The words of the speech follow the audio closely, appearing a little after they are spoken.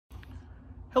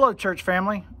Hello, church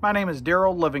family. My name is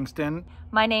Daryl Livingston.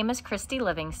 My name is Christy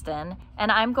Livingston,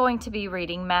 and I'm going to be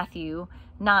reading Matthew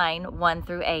 9, 1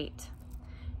 through 8.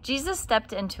 Jesus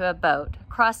stepped into a boat,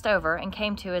 crossed over, and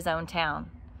came to his own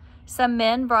town. Some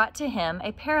men brought to him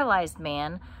a paralyzed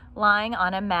man lying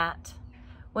on a mat.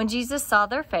 When Jesus saw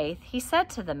their faith, he said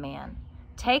to the man,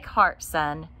 "Take heart,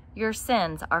 son, your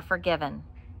sins are forgiven."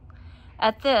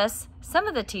 At this, some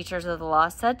of the teachers of the law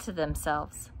said to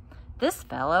themselves, "This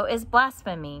fellow is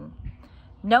blaspheming."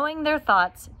 Knowing their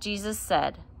thoughts, Jesus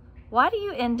said, "Why do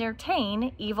you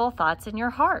entertain evil thoughts in your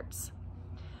hearts?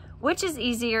 Which is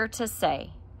easier to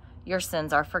say, 'Your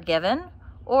sins are forgiven,'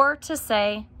 or to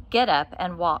say, 'Get up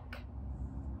and walk'?"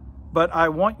 But I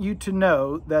want you to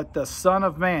know that the Son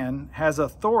of Man has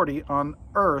authority on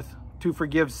earth to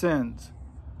forgive sins."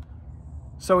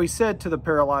 So he said to the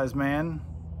paralyzed man,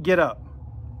 "Get up,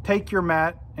 take your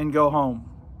mat, and go home."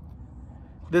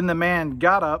 Then the man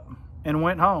got up and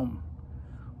went home.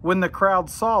 When the crowd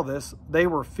saw this, they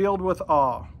were filled with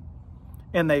awe,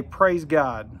 and they praised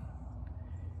God,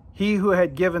 He who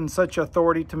had given such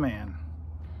authority to man.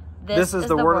 This is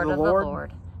the word of the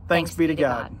Lord. Thanks be to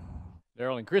God.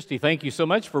 Daryl and Christy, thank you so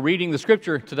much for reading the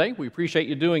scripture today. We appreciate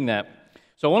you doing that.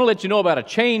 So I want to let you know about a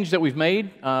change that we've made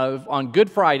on Good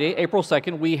Friday, April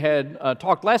 2nd. We had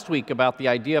talked last week about the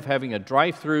idea of having a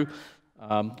drive-through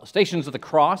Stations of the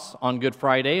Cross on Good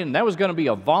Friday, and that was going to be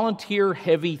a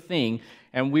volunteer-heavy thing,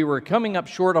 and we were coming up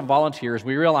short on volunteers.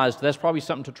 We realized that's probably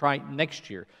something to try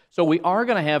next year. So we are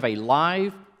going to have a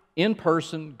live,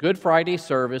 in-person Good Friday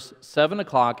service, 7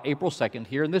 o'clock, April 2nd,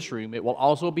 here in this room. It will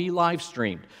also be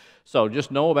live-streamed. So just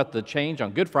know about the change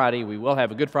on Good Friday. We will have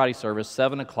a Good Friday service,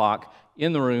 7 o'clock,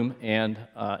 in the room and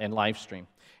live-stream.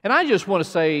 And I just want to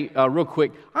say real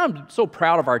quick, I'm so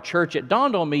proud of our church. It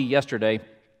dawned on me yesterday.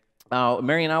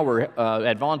 Mary and I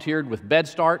had volunteered with Bed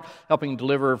Start, helping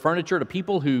deliver furniture to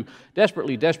people who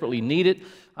desperately need it.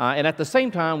 And at the same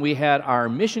time, we had our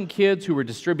mission kids who were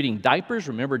distributing diapers.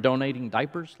 Remember donating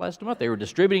diapers last month? They were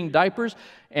distributing diapers.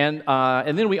 And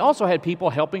then we also had people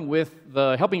helping with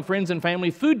the Helping Friends and Family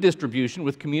food distribution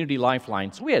with Community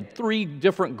Lifeline. So we had 3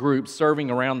 different groups serving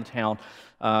around the town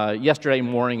yesterday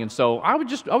morning, and so I was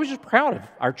just proud of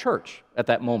our church at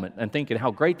that moment and thinking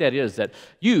how great that is that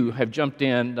you have jumped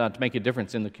in to make a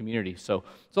difference in the community. So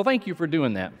thank you for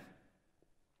doing that.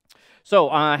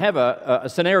 So I have a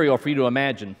scenario for you to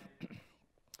imagine.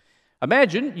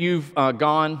 Imagine you've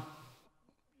gone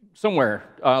somewhere.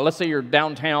 Let's say you're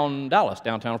downtown Dallas,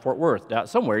 downtown Fort Worth,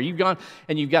 somewhere. You've gone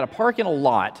and you've got to park in a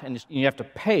lot, and you have to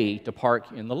pay to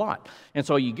park in the lot. And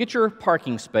so you get your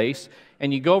parking space,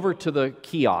 and you go over to the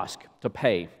kiosk to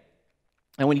pay.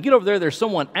 And when you get over there, there's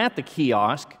someone at the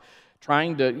kiosk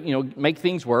trying to, make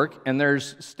things work, and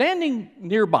there's standing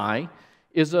nearby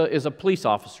is a police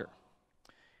officer.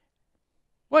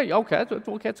 Well, okay,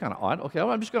 that's kind of odd. Okay,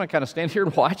 well, I'm just going to kind of stand here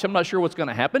and watch. I'm not sure what's going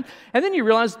to happen. And then you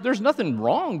realize there's nothing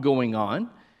wrong going on.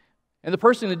 And the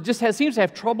person just seems to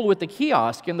have trouble with the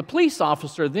kiosk. And the police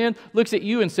officer then looks at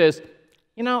you and says,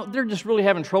 they're just really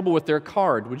having trouble with their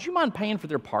card. Would you mind paying for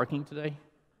their parking today?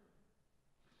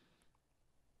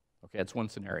 Okay, that's one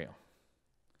scenario.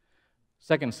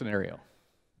 Second scenario.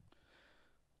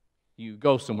 You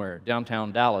go somewhere,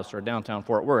 downtown Dallas or downtown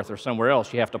Fort Worth or somewhere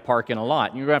else, you have to park in a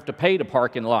lot. You have to pay to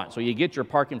park in a lot. So you get your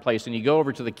parking place and you go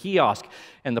over to the kiosk,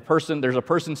 and there's a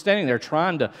person standing there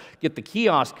trying to get the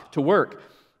kiosk to work.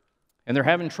 And they're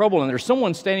having trouble, and there's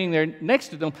someone standing there next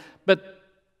to them, but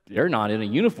they're not in a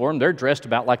uniform. They're dressed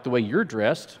about like the way you're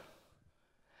dressed.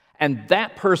 And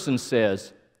that person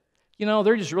says,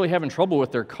 they're just really having trouble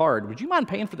with their card. Would you mind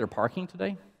paying for their parking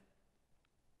today?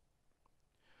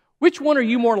 Which one are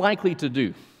you more likely to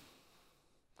do?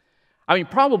 I mean,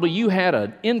 probably you had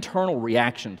an internal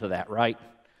reaction to that, right?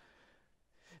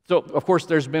 So, of course,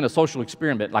 there's been a social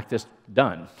experiment like this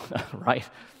done, right?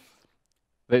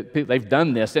 They've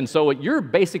done this, and so you're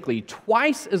basically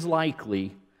twice as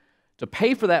likely to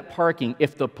pay for that parking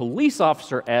if the police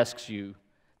officer asks you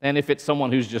than if it's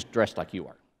someone who's just dressed like you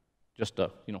are, just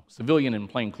a civilian in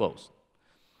plain clothes.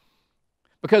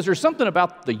 Because there's something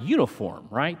about the uniform,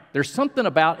 right? There's something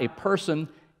about a person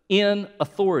in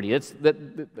authority.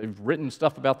 They've written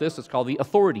stuff about this. It's called the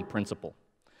authority principle.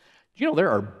 Do you know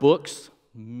there are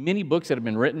many books that have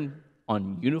been written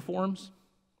on uniforms?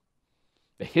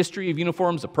 The history of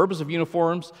uniforms, the purpose of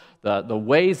uniforms, the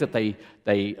ways that they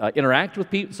interact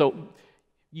with people. So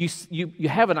you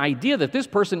have an idea that this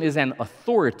person is an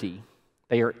authority.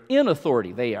 They are in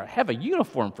authority. They have a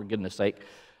uniform, for goodness sake.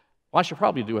 Well, I should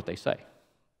probably do what they say.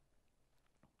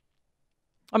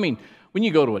 I mean, when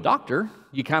you go to a doctor,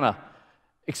 you kind of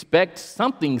expect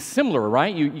something similar,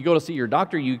 right? You go to see your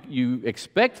doctor, you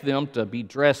expect them to be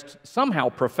dressed somehow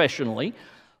professionally.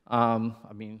 I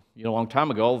mean, a long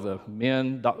time ago, the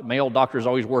male doctors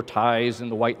always wore ties and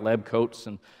the white lab coats,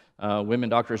 and women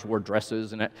doctors wore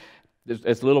dresses, and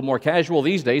it's a little more casual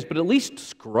these days, but at least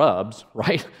scrubs,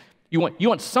 right? You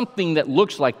want something that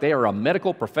looks like they are a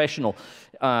medical professional.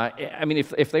 I mean,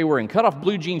 if they were in cutoff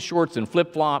blue jean shorts and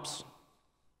flip-flops,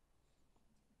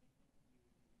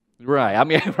 right, I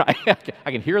mean, right,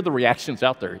 I can hear the reactions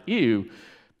out there. Ew.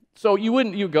 So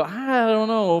you go, I don't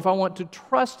know if I want to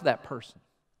trust that person,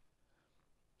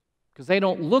 because they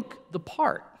don't look the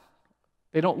part.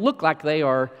 They don't look like they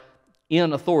are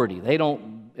in authority.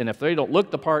 And if they don't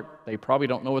look the part, they probably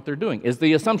don't know what they're doing, is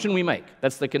the assumption we make.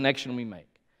 That's the connection we make.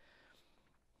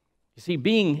 You see,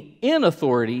 being in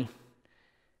authority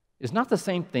is not the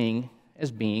same thing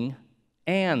as being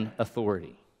an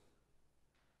authority.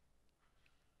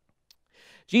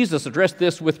 Jesus addressed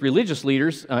this with religious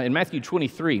leaders in Matthew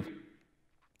 23.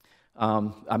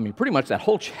 I mean, pretty much that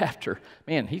whole chapter,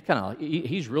 man,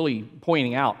 he's really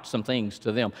pointing out some things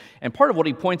to them. And part of what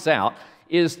he points out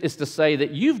is to say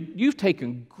that you've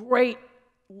taken great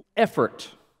effort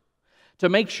to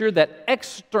make sure that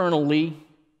externally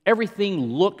everything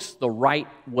looks the right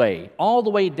way, all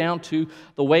the way down to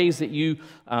the ways that you,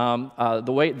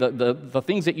 the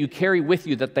things that you carry with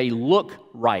you, that they look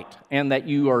right, and that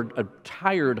you are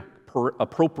attired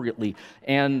appropriately,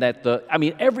 and that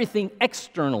everything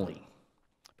externally.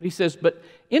 But he says, but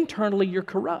internally you're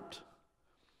corrupt.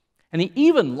 And he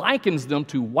even likens them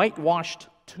to whitewashed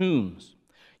tombs.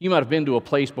 You might have been to a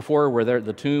place before where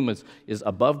the tomb is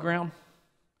above ground.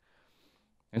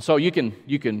 And so you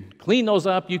can clean those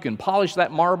up, you can polish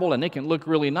that marble, and it can look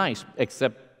really nice,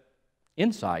 except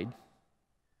inside.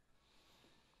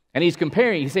 And he's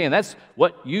saying that's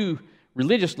what you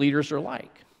religious leaders are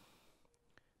like.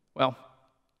 Well,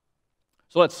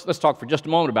 so let's talk for just a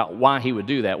moment about why he would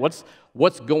do that.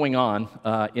 What's going on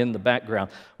in the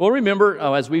background? Well, remember,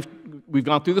 as we've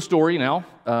gone through the story now,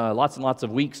 lots and lots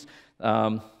of weeks,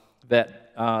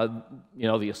 that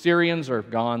the Assyrians are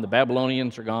gone, the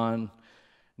Babylonians are gone.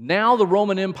 Now the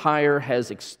Roman Empire has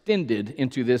extended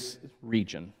into this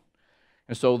region.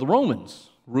 And so the Romans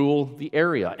rule the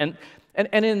area. And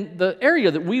in the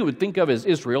area that we would think of as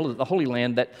Israel, the Holy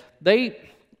Land, that they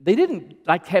didn't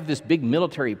have this big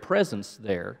military presence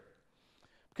there,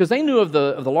 because they knew of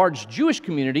the large Jewish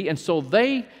community, and so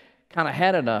they kind of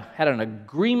had an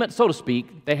agreement, so to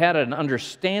speak. They had an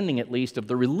understanding, at least, of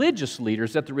the religious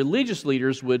leaders, that the religious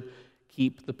leaders would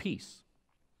keep the peace.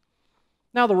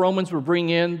 Now, the Romans would bring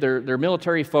in their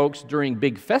military folks during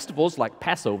big festivals like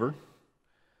Passover,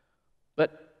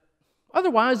 but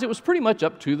otherwise it was pretty much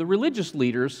up to the religious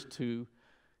leaders to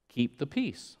keep the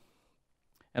peace.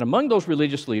 And among those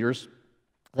religious leaders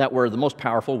that were the most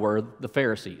powerful were the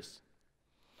Pharisees.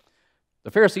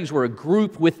 The Pharisees were a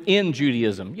group within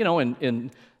Judaism.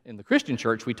 In the Christian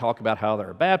church, we talk about how there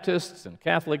are Baptists and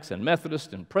Catholics and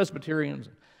Methodists and Presbyterians,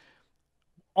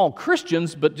 all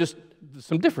Christians, but just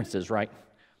some differences, right?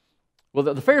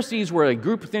 Well, the Pharisees were a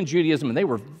group within Judaism, and they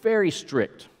were very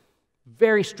strict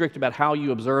about how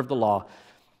you observe the law.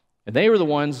 And they were the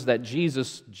ones that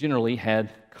Jesus generally had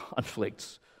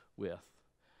conflicts with.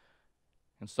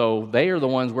 And so they are the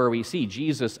ones where we see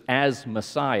Jesus as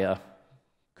Messiah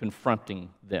confronting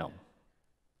them.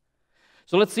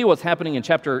 So let's see what's happening in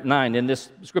chapter 9 in this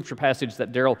scripture passage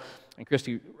that Daryl and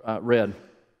Christy read.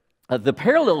 The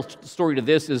parallel story to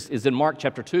this is in Mark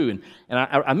chapter 2, and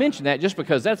I mention that just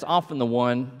because that's often the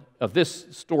one of this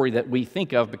story that we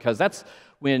think of, because that's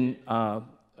when, the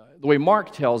way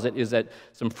Mark tells it is that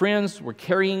some friends were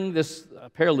carrying this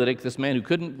paralytic, this man who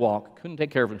couldn't walk, couldn't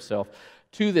take care of himself,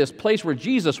 to this place where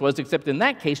Jesus was, except in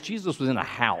that case, Jesus was in a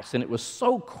house, and it was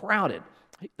so crowded,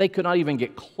 they could not even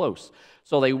get close.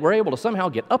 So they were able to somehow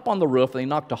get up on the roof, and they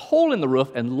knocked a hole in the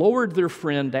roof and lowered their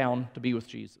friend down to be with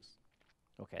Jesus.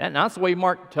 Okay, now that's the way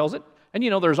Mark tells it. And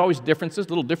there's always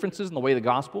little differences in the way of the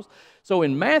Gospels. So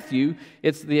in Matthew,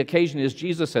 the occasion is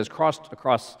Jesus has crossed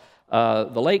across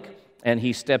the lake, and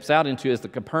he steps out into the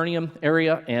Capernaum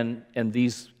area, and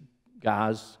these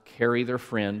guys carry their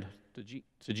friend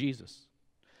to Jesus.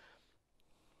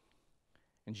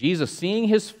 And Jesus, seeing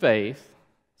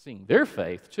their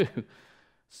faith too,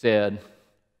 said,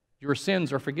 "Your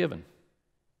sins are forgiven."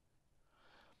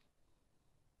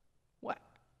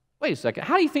 Wait a second,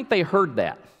 how do you think they heard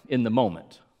that in the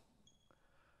moment?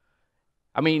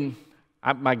 I mean,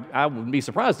 I wouldn't be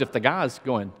surprised if the guy's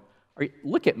going,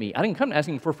 look at me, I didn't come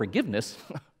asking for forgiveness.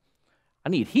 I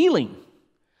need healing.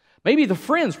 Maybe the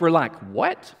friends were like,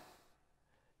 what?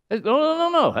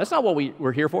 No, that's not what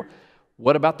we're here for.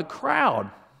 What about the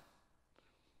crowd?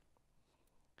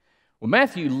 Well,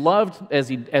 Matthew loved, as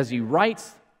he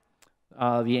writes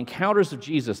the encounters of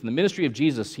Jesus and the ministry of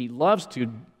Jesus, he loves to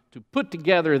put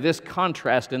together this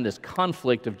contrast and this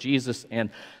conflict of Jesus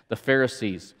and the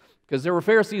Pharisees. Because there were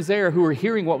Pharisees there who were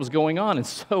hearing what was going on. And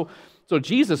so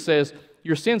Jesus says,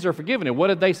 your sins are forgiven. And what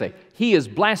did they say? He is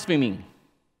blaspheming.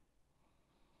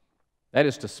 That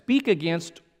is to speak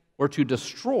against or to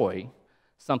destroy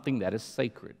something that is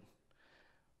sacred.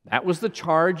 That was the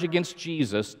charge against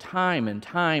Jesus time and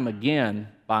time again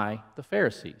by the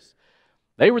Pharisees.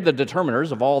 They were the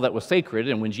determiners of all that was sacred,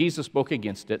 and when Jesus spoke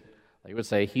against it, they would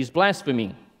say, he's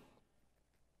blaspheming.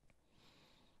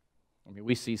 I mean,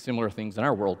 we see similar things in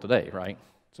our world today, right?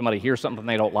 Somebody hears something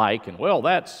they don't like, and well,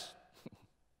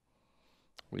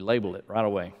 we label it right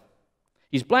away.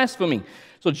 He's blaspheming.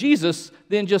 So Jesus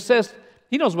then just says,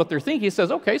 he knows what they're thinking. He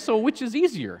says, okay, so which is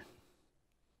easier?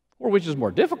 Or which is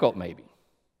more difficult, maybe?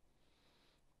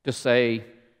 To say,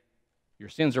 your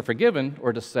sins are forgiven,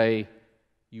 or to say,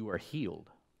 you are healed.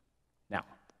 Now,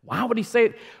 why would he say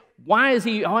it? Why is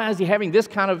he having this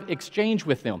kind of exchange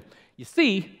with them? You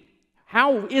see,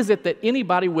 how is it that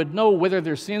anybody would know whether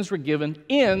their sins were given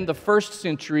in the first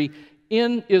century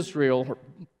in Israel,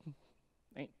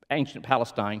 or ancient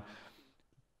Palestine,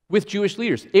 with Jewish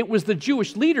leaders? It was the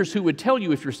Jewish leaders who would tell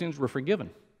you if your sins were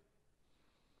forgiven.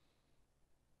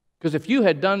 Because if you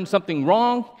had done something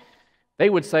wrong, they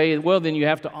would say, well, then you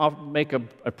have to make an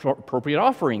appropriate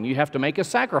offering. You have to make a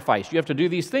sacrifice. You have to do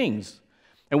these things.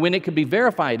 And when it could be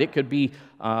verified, it could be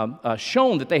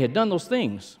shown that they had done those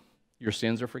things, your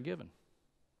sins are forgiven.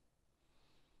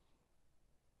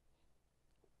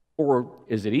 Or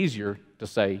is it easier to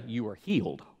say, you are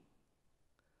healed?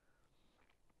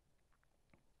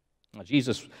 Now,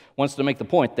 Jesus wants to make the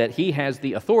point that he has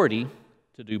the authority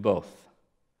to do both.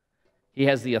 He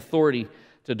has the authority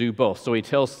to do both. So he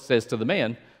says to the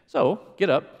man, so get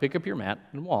up, pick up your mat,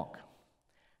 and walk.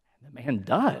 And the man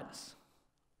does.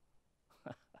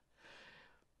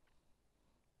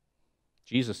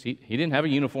 Jesus, he didn't have a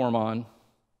uniform on.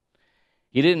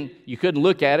 You couldn't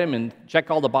look at him and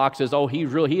check all the boxes. Oh, he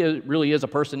really is a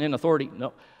person in authority.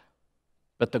 No.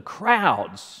 But the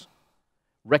crowds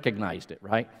recognized it,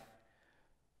 right?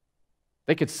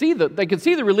 They could see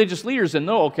the religious leaders and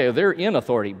know, okay, they're in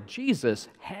authority. Jesus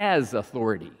has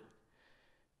authority.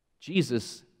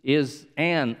 Jesus is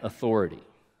an authority.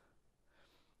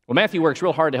 Well, Matthew works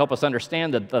real hard to help us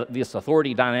understand this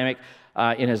authority dynamic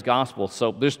in his gospel.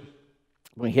 So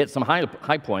we hit some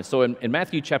high points. So in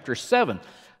Matthew chapter 7,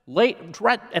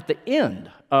 right at the end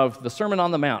of the Sermon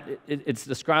on the Mount, it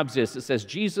describes this. It says,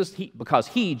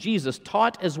 Jesus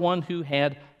taught as one who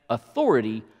had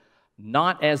authority,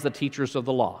 not as the teachers of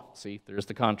the law. See, there's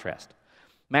the contrast.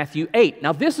 Matthew 8.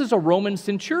 Now this is a Roman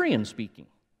centurion speaking.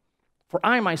 For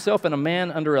I myself am a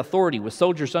man under authority, with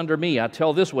soldiers under me. I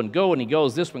tell this one, go, and he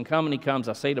goes. This one, come, and he comes.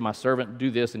 I say to my servant, do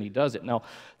this, and he does it. Now,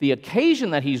 the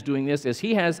occasion that he's doing this is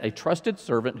he has a trusted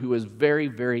servant who is very,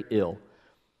 very ill.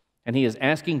 And he is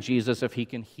asking Jesus if he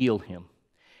can heal him.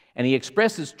 And he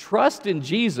expresses trust in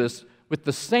Jesus with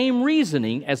the same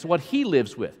reasoning as what he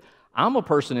lives with. I'm a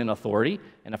person in authority,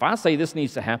 and if I say this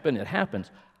needs to happen, it happens.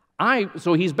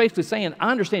 So he's basically saying,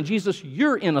 I understand, Jesus,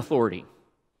 you're in authority.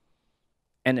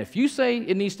 And if you say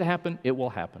it needs to happen, it will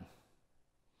happen.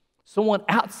 Someone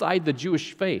outside the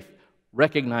Jewish faith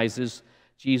recognizes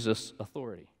Jesus'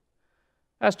 authority.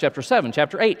 That's chapter 7.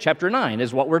 Chapter 8, chapter 9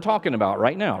 is what we're talking about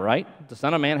right now, right? The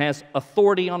Son of Man has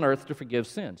authority on earth to forgive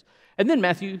sins. And then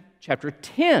Matthew chapter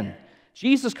 10,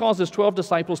 Jesus calls his 12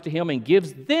 disciples to him and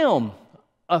gives them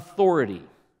authority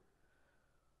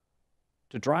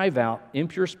to drive out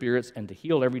impure spirits and to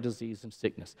heal every disease and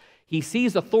sickness. He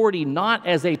sees authority not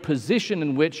as a position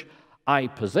in which I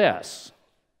possess.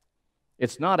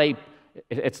 It's not a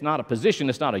position,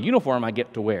 it's not a uniform I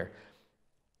get to wear.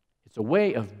 It's a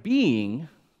way of being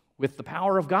with the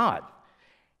power of God.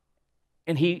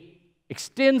 And he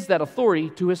extends that authority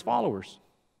to his followers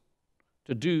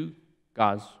to do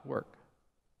God's work.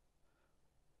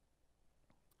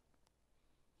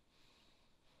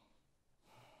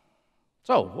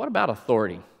 So, what about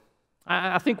authority?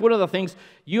 I think one of the things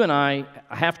you and I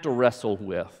have to wrestle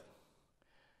with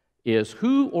is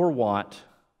who or what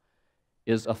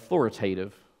is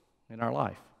authoritative in our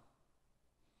life.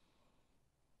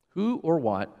 Who or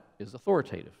what is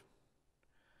authoritative?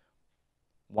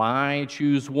 Why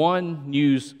choose one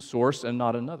news source and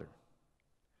not another?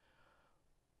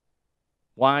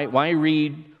 Why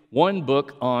read one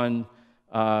book on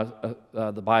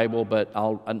the Bible, but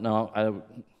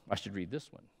I should read this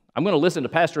one. I'm going to listen to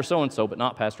Pastor so-and-so, but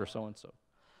not Pastor so-and-so.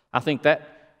 I think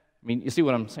you see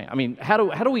what I'm saying? How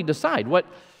do we decide?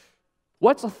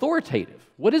 What's authoritative?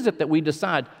 What is it that we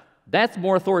decide? That's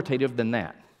more authoritative than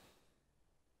that.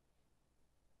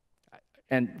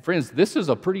 And friends, this is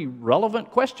a pretty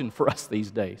relevant question for us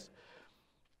these days.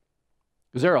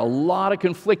 Because there are a lot of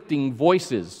conflicting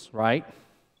voices, right?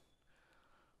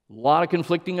 A lot of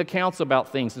conflicting accounts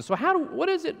about things. And so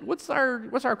what's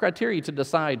our criteria to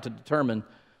decide, to determine,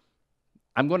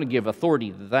 I'm going to give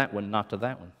authority to that one, not to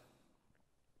that one?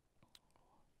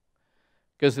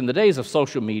 Because in the days of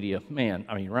social media, man,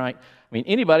 right?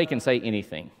 Anybody can say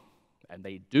anything, and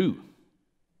they do.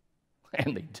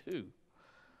 And they do.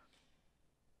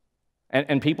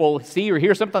 And people see or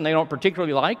hear something they don't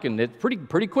particularly like, and it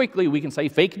pretty quickly we can say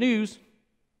fake news.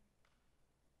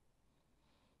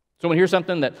 Someone hears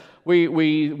something that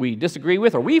we disagree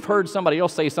with, or we've heard somebody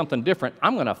else say something different,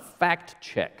 I'm going to fact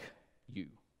check you.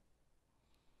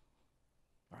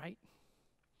 Right?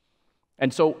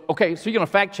 And so you're going to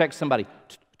fact check somebody.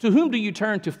 To whom do you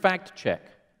turn to fact check?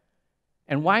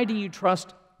 And why do you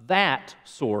trust that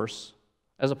source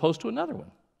as opposed to another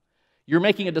one? You're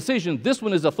making a decision, this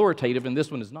one is authoritative and this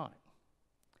one is not.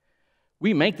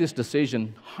 We make this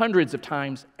decision hundreds of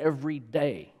times every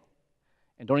day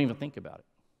and don't even think about it.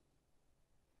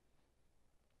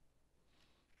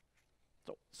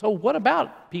 So what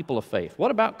about people of faith?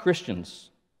 What about Christians?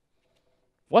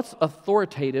 What's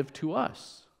authoritative to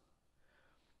us?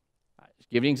 I'll just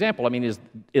give you an example.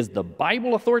 Is the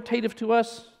Bible authoritative to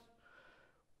us?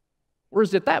 Or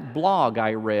is it that blog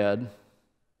I read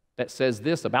that says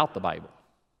this about the Bible?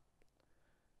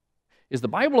 Is the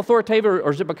Bible authoritative, or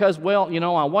is it because,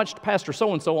 I watched Pastor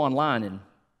so-and-so online and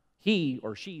he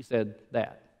or she said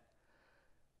that?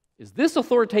 Is this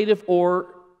authoritative,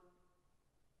 or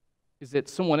is it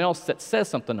someone else that says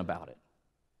something about it?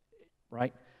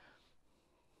 Right?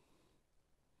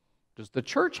 Does the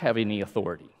church have any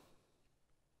authority?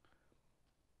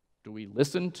 Do we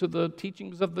listen to the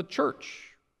teachings of the church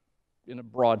in a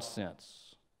broad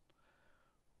sense?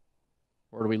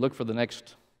 Or do we look for the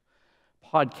next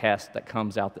podcast that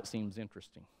comes out that seems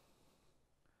interesting?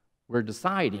 We're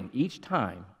deciding each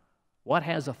time what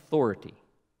has authority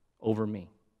over me.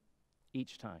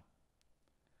 Each time.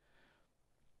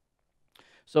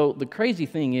 So the crazy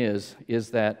thing is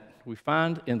that we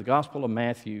find in the Gospel of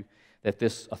Matthew that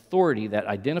this authority that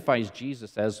identifies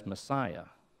Jesus as Messiah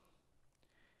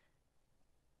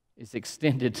is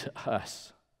extended to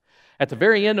us. At the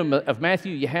very end of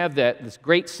Matthew, you have this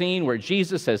great scene where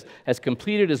Jesus has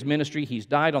completed his ministry. He's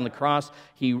died on the cross.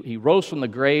 He rose from the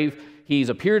grave. He's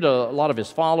appeared to a lot of his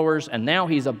followers, and now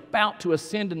he's about to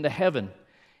ascend into heaven.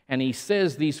 And he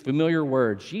says these familiar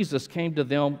words. Jesus came to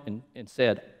them and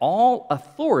said, "All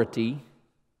authority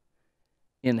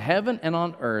in heaven and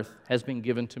on earth has been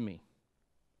given to me."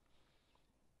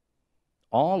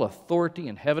 All authority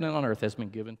in heaven and on earth has been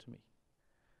given to me.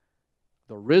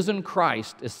 The risen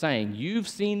Christ is saying, you've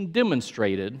seen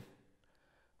demonstrated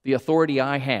the authority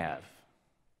I have.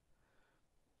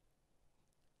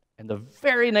 And the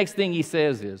very next thing he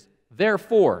says is,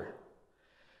 therefore,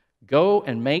 go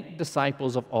and make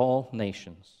disciples of all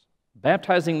nations,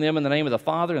 baptizing them in the name of the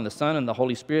Father and the Son and the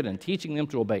Holy Spirit, and teaching them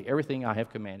to obey everything I have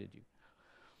commanded you.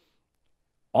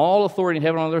 All authority in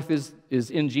heaven and on earth is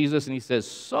in Jesus, and he says,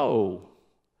 so,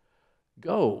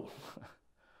 go.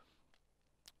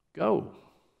 Go.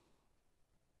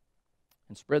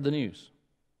 And spread the news.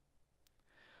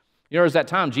 There's that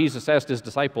time Jesus asked his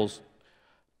disciples,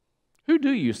 who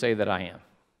do you say that I am?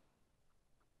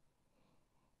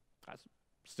 That's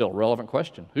still a relevant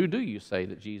question. Who do you say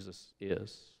that Jesus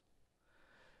is?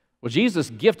 Well, Jesus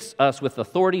gifts us with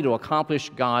authority to accomplish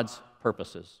God's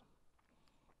purposes.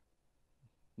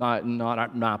 Not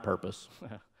my purpose,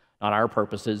 not our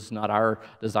purposes, not our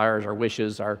desires, our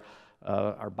wishes, our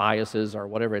biases, or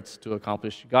whatever. It's to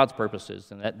accomplish God's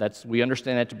purposes, and that's we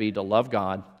understand that to be to love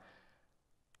God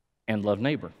and love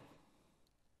neighbor,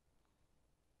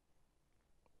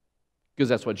 because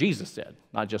that's what Jesus said,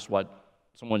 not just what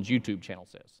someone's YouTube channel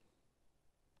says.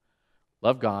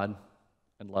 Love God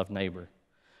and love neighbor.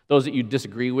 Those that you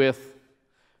disagree with,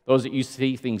 those that you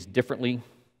see things differently,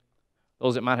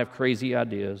 those that might have crazy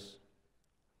ideas.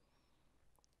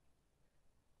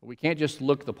 But we can't just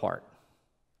look the part.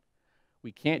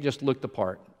 We can't just look the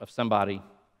part of somebody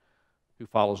who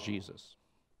follows Jesus.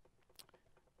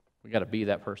 We got to be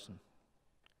that person.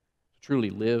 To truly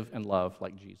live and love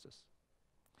like Jesus.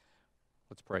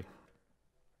 Let's pray.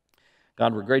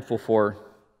 God, we're grateful for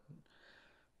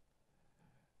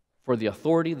the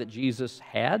authority that Jesus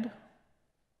had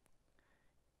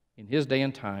in his day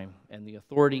and time, and the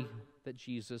authority that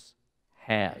Jesus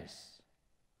has.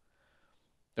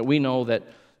 That we know that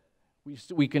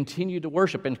we continue to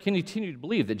worship and continue to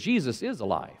believe that Jesus is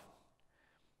alive.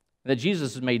 that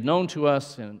Jesus is made known to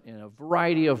us in a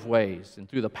variety of ways, and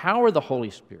through the power of the Holy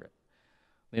Spirit,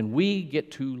 then we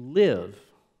get to live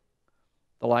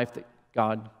the life that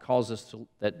God calls us to,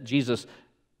 that Jesus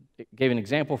gave an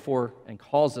example for and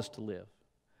calls us to live.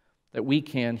 That we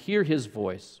can hear His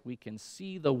voice, we can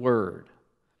see the Word,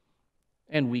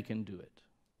 and we can do it.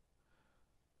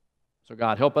 So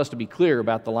God, help us to be clear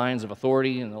about the lines of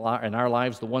authority in our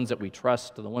lives, the ones that we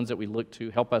trust, the ones that we look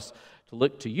to. Help us to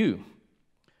look to You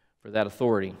for that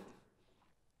authority.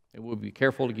 And we'll be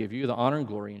careful to give You the honor and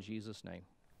glory in Jesus' name.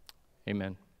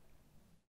 Amen.